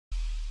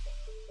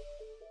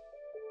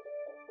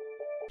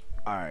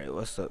Alright,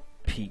 what's up,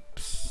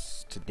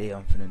 peeps? Today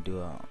I'm finna do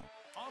a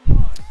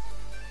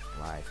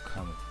live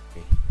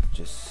commentary.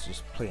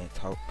 Just play and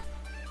talk.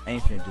 I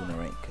ain't finna do no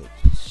rank cause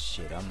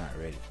shit, I'm not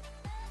ready.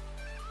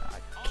 I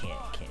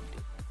can't do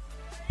it.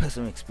 Put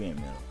some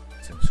experimental,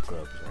 some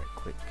scrubs right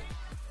quick.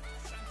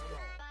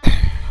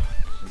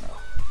 No,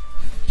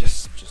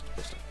 just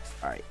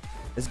alright,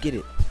 let's get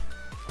it.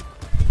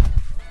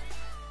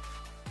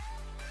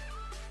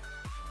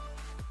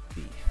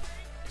 Beef.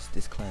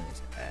 This clan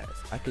is ass.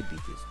 I could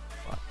beat this.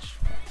 Watch.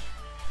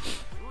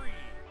 3,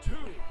 2,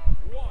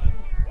 1.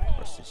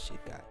 What's this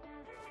shit got?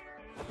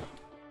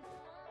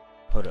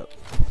 Hold up.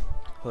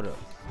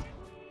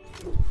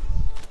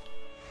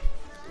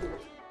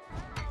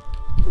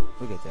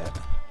 Look at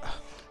that.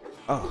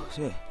 Oh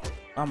shit.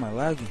 Why am I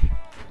lagging?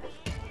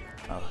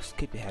 Oh,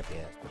 skip your happy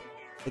ass.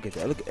 Look at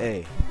that. Look at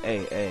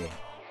hey.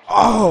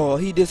 Oh,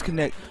 he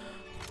disconnect.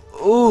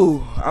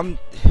 Ooh,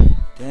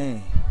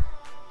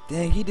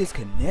 dang, he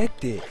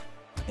disconnected.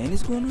 And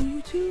it's going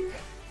on YouTube?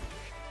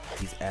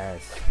 He's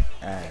ass.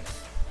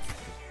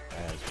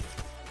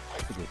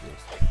 Look at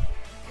this.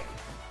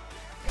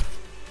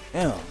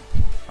 Damn,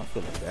 I'm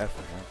feeling bad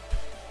for him.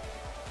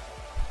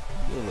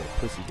 You a little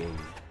pussy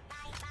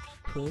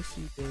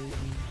baby.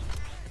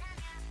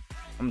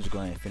 I'm just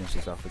going to finish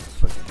this off with this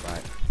fucking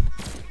bot.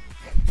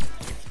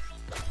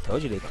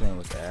 Told you they clan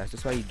was ass.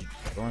 That's why you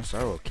join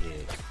sorrow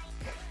kids.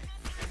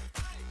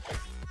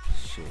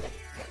 Shit.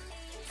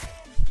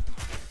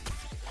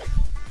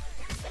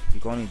 You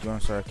can only join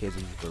sorrow kids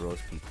if you can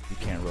roast people. You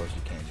can't roast,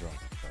 you can't join.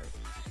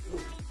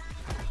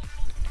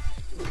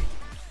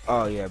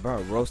 Oh yeah,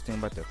 about roasting,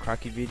 about the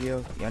Crocky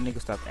video. Y'all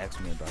niggas stop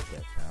asking me about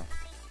that now.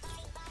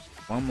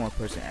 One more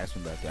person asked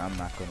me about that. I'm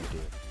not gonna do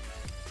it.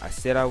 I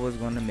said I was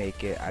gonna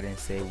make it. I didn't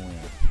say when.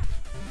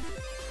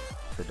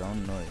 So don't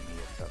annoy me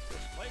about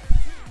this.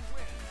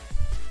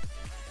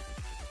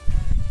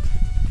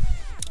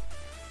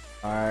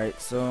 Alright,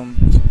 so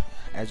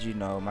as you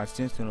know, my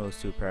sentinel was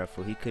too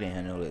powerful. He couldn't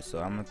handle it, so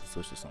I'm gonna have to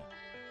switch this on.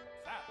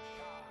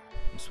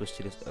 I'm gonna switch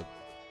to this up.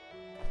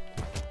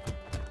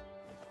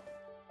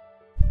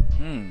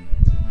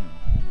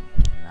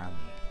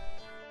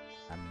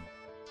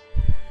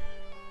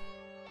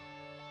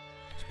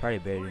 It's probably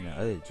better than the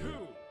other dude.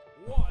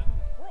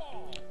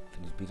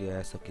 Finish beat your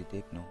ass up your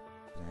dick, no,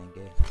 cause I ain't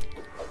gay.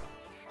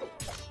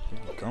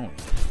 Where you going?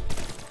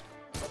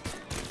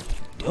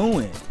 What you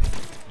doing?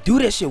 Do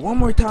that shit one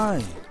more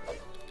time.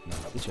 No,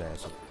 get your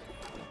ass up.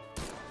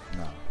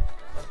 No.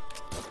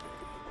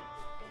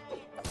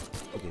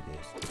 Look at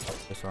this.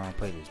 That's why I don't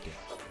play this game.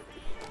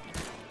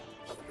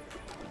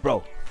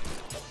 Bro,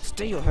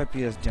 stay your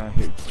happy ass down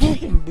here.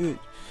 Bitch.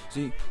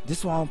 See, this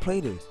is why I don't play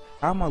this.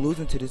 How am I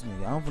losing to this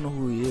nigga? I don't even know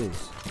who he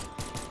is.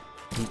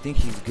 He think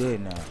he's good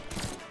now.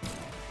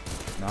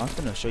 Now I'm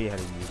finna show you how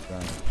to use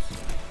guns.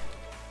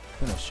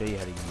 I'm finna show you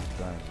how to use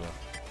guns, bro.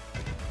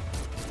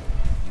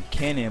 You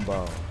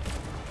cannonball.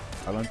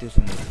 I learned this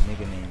from this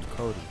nigga named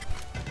Cody.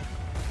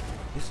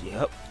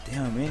 Yup,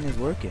 damn man, it's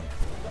working.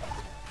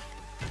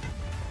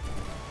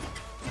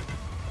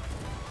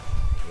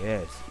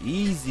 Yes,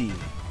 easy.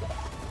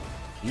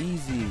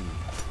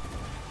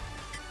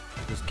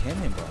 Just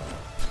cannonball.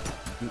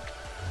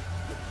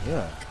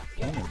 Yeah,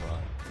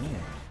 cannonball.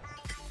 Man.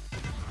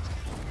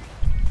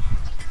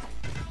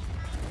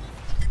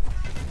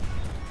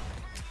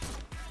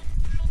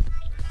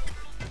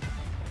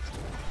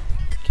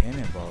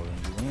 Cannonball and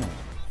you win.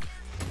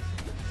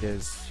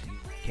 Just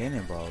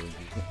cannonball and you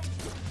win.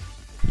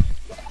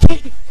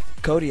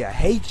 Cody, I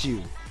hate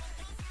you.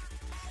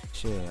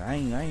 Shit, I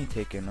ain't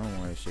taking no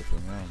more shit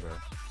from him, bro.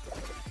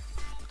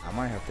 I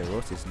might have to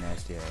roast this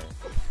nasty ass.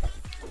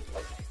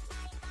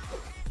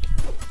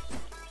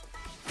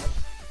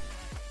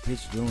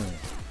 Bitch doing?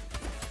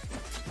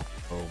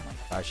 Oh my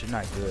gosh, you're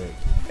not good.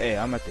 Hey,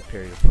 I'm at the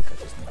parry the fuck out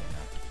this nigga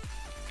now.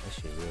 That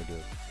shit real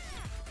good.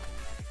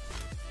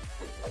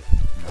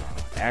 No,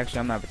 actually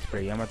I'm not about to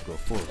parry. I'm about to go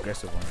full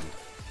aggressive on you.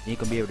 You ain't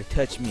gonna be able to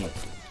touch me.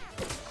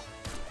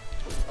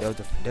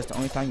 That's the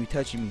only time you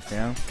touching me,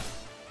 fam.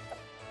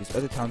 These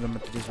other times I'm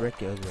about to just wreck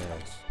your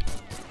ass.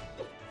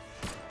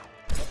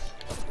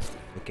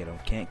 Look at him,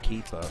 can't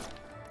keep up.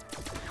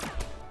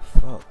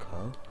 Fuck,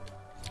 huh?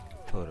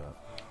 Hold up.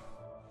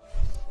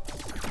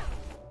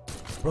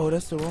 Bro,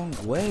 that's the wrong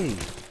way.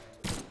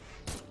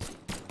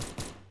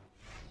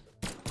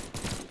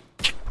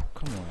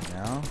 Come on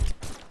now.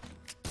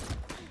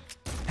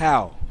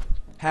 How?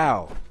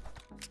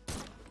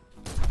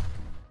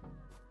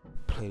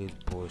 Play this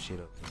bullshit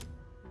up.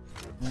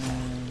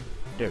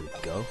 There we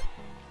go.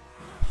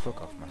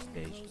 Fuck off my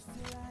stage.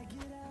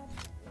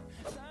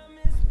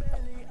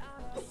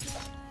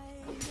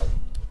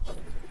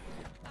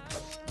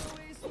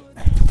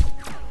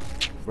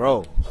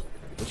 Bro,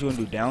 what you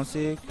gonna do, down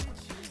sig?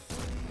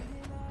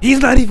 He's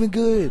not even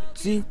good.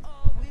 See?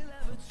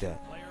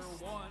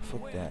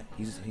 Fuck that.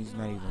 He's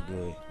not even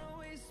good.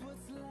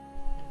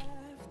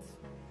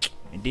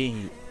 And then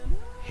he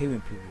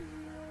hitting people.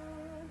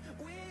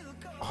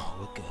 Oh,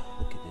 look at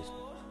this.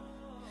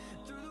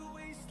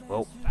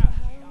 Well,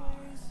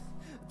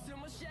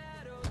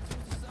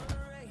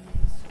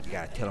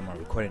 gotta tell him I'm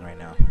recording right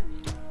now.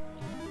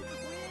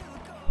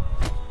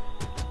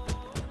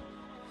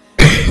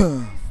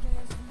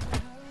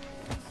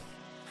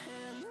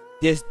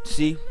 Yes,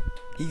 see,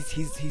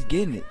 he's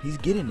getting it. He's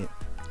getting it.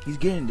 He's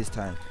getting it this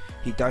time.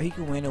 He thought he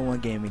could win in one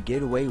game and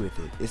get away with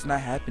it. It's not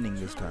happening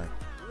this time.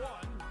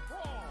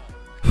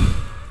 I'm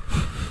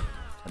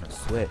gonna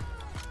sweat.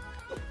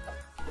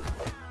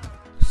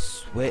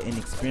 Sweat and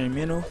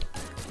experimental.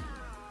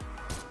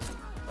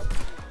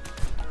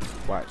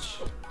 Watch.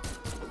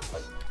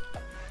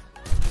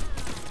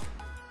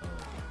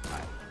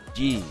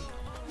 Gee.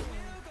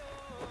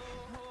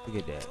 Look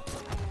at that.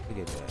 Look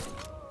at that.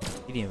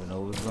 He didn't even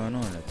know what was going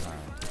on at that time.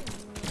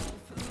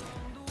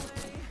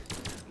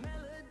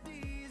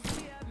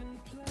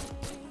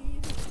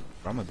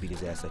 Bro, I'm gonna beat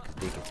his ass like his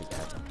dick if his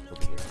ass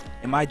over here.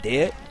 Am I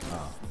dead?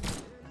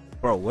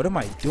 Bro, what am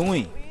I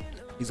doing?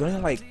 He's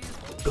only like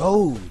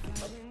gold.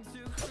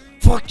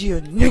 Fuck you,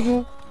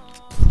 nigga.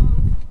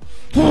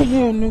 Fuck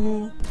you,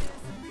 nigga.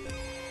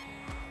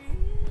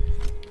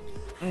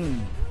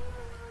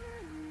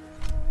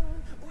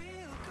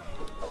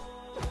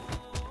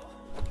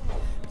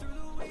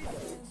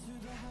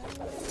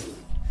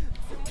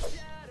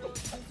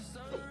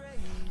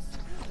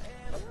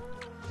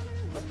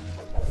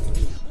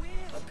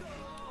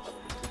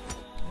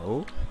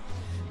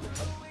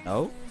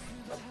 No.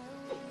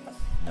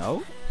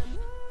 No.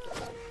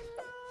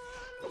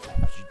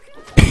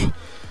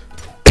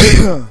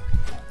 No.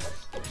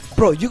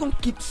 Bro, you gonna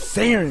keep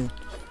saying.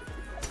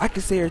 I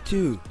can say her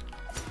too.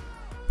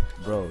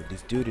 Bro,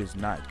 this dude is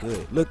not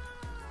good. Look.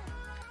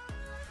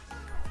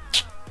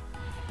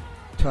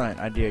 Ton,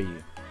 I dare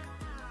you.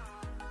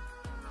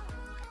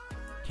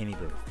 Can't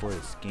even afford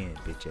his skin,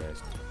 bitch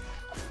ass.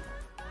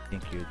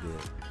 Think you're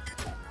good.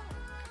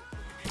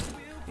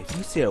 If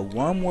you say it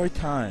one more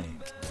time,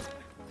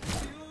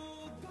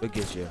 look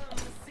at you.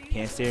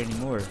 Can't say it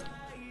anymore.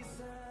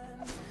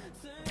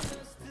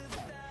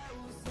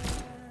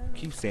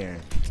 Keep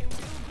saying.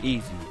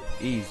 Easy,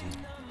 easy,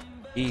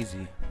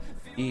 easy,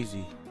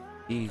 easy,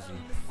 easy.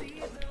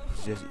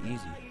 It's just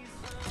easy.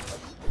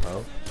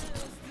 Oh.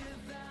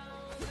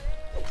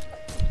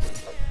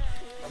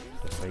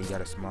 That's why you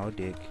got a small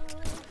dick.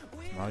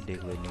 Small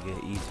dick, little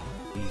nigga. Easy,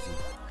 easy.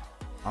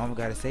 I don't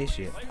gotta say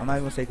shit. I'm not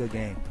even gonna say good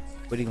game.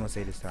 What are you gonna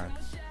say this time?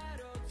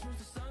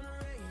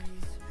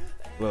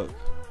 Look.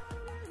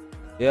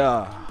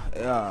 Yeah,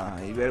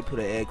 you better put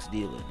an XD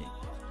in it.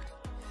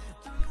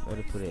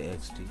 Better put an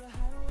XD.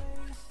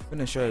 I'm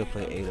gonna show you to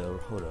play Ada.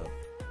 Hold up.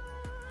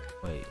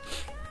 Wait.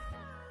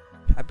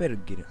 I better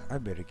get it.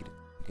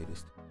 Get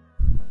this.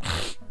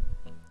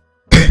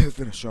 I'm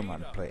gonna show him how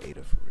to play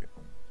Ada for real.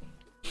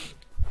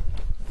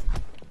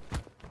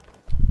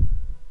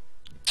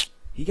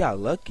 He got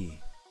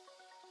lucky.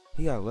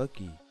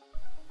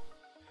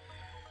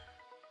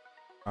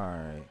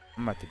 Alright,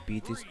 I'm about to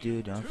beat this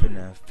dude. I'm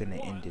finna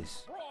end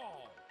this.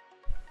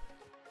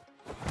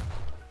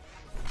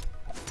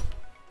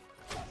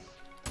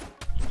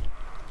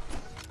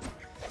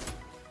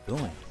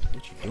 Doing?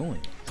 What you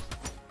doing?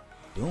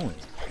 Doing?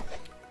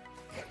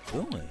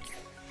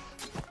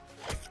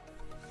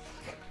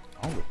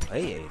 I don't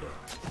play Ada.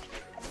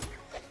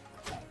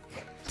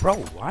 Bro,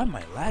 why am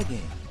I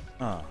lagging?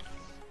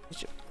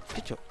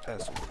 Get your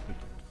ass over here.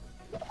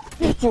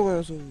 Get your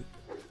ass over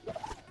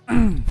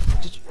here.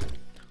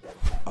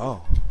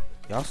 Oh,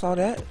 y'all saw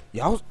that?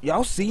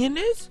 Y'all seeing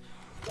this?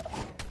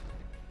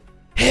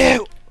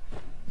 Hell!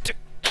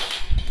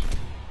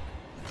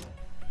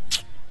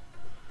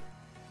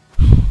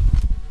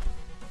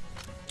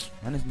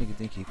 Man, this nigga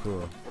think he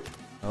cool.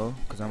 Oh,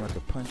 cause I'm about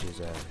to punch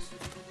his ass.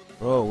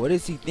 Bro, what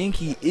does he think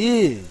he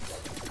is?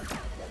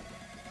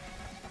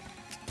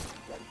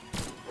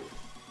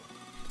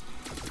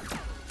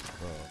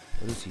 Bro,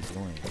 what is he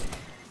doing?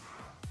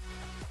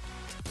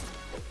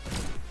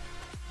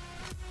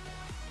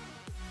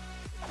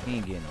 He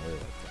ain't getting away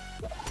like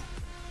that.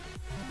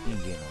 He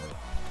ain't getting away.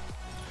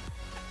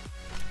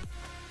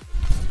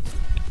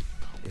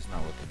 It's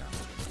not working out.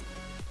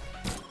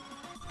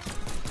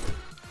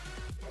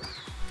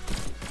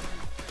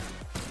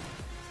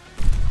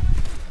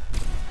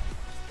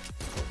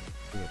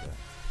 Look at that.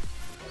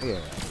 Look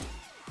at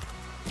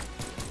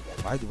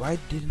that. Why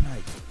didn't I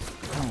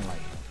don't like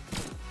him?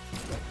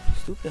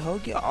 Stupid hoe,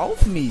 get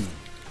off me.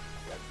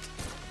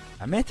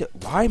 I meant to.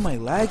 Why am I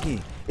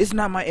lagging? It's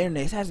not my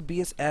internet. It has to be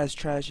its ass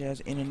trash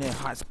ass internet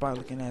hotspot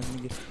looking ass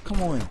nigga.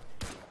 Come on. Get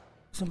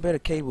some better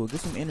cable.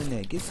 Get some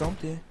internet. Get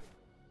something.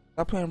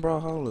 Stop playing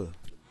Brawlhalla.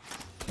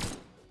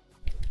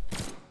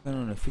 Playing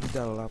on a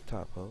 $50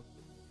 laptop, ho.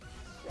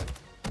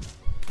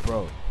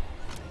 Bro.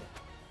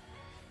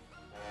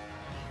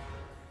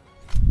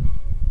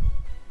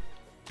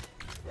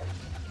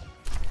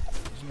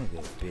 This nigga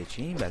a bitch.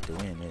 He ain't about to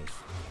win this.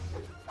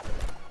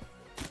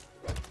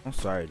 I'm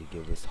sorry to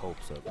give his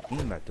hopes up. He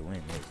ain't about to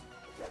win this.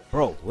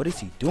 Bro, what is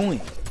he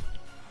doing?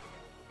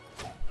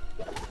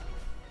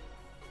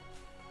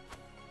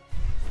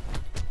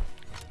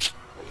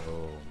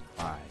 Oh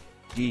my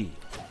G.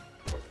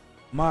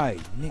 My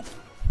nigga.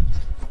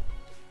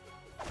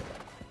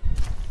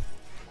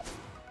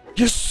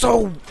 You're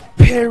so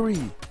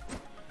parry.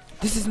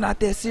 This is not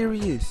that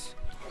serious.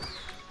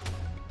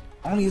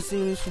 Only as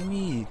serious for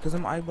me, cause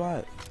I'm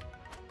iBot.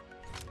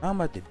 I'm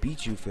about to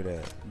beat you for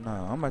that. No,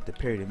 I'm about to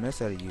parry the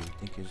mess out of you.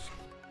 Think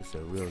it's a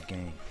real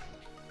game.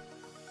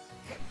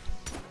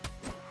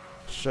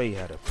 Show you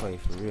how to play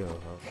for real,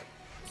 huh?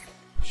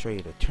 Show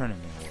you the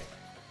tournament.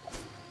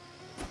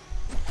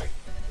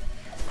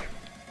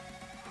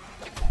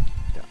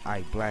 The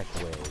eye black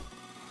way.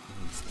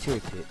 He's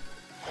tilted.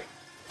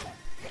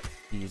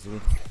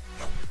 Easily.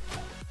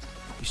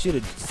 You should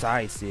have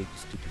side sig, you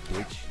stupid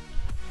bitch.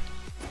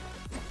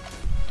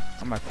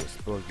 I'm about to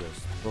explode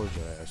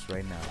your ass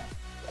right now.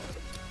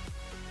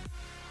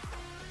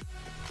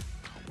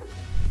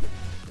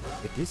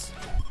 If this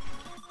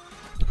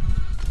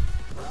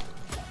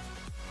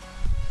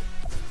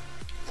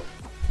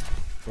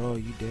bro,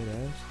 you dead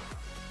ass?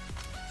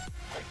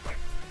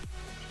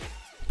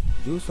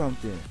 Do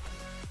something.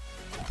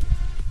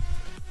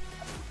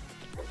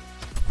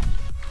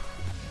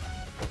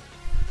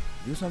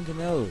 Do something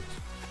else.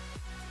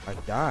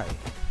 Like die.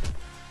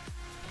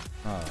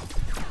 Oh.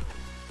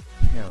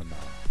 Hell no.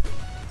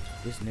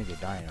 This nigga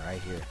dying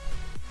right here.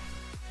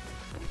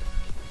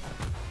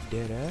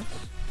 Dead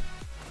ass?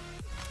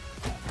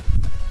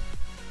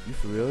 You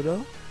for real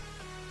though?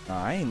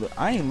 Nah, I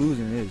ain't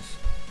losing this.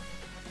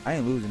 I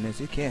ain't losing this.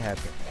 It can't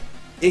happen.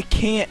 It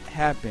can't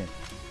happen.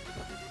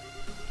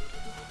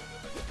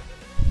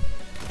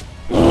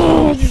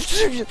 Oh, you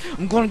serious?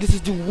 I'm gonna get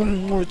this dude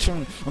one more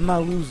turn. I'm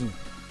not losing.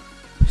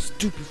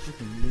 Stupid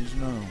freaking bitch.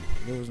 No,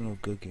 there was no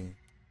good game.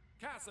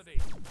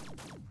 Cassidy.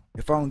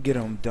 If I don't get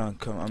him, I'm done.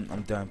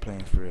 I'm done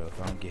playing for real.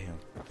 If I don't get him,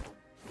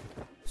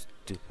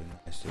 stupid.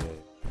 I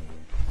said,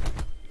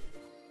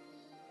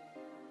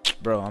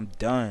 bro, I'm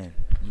done.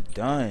 I'm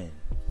done.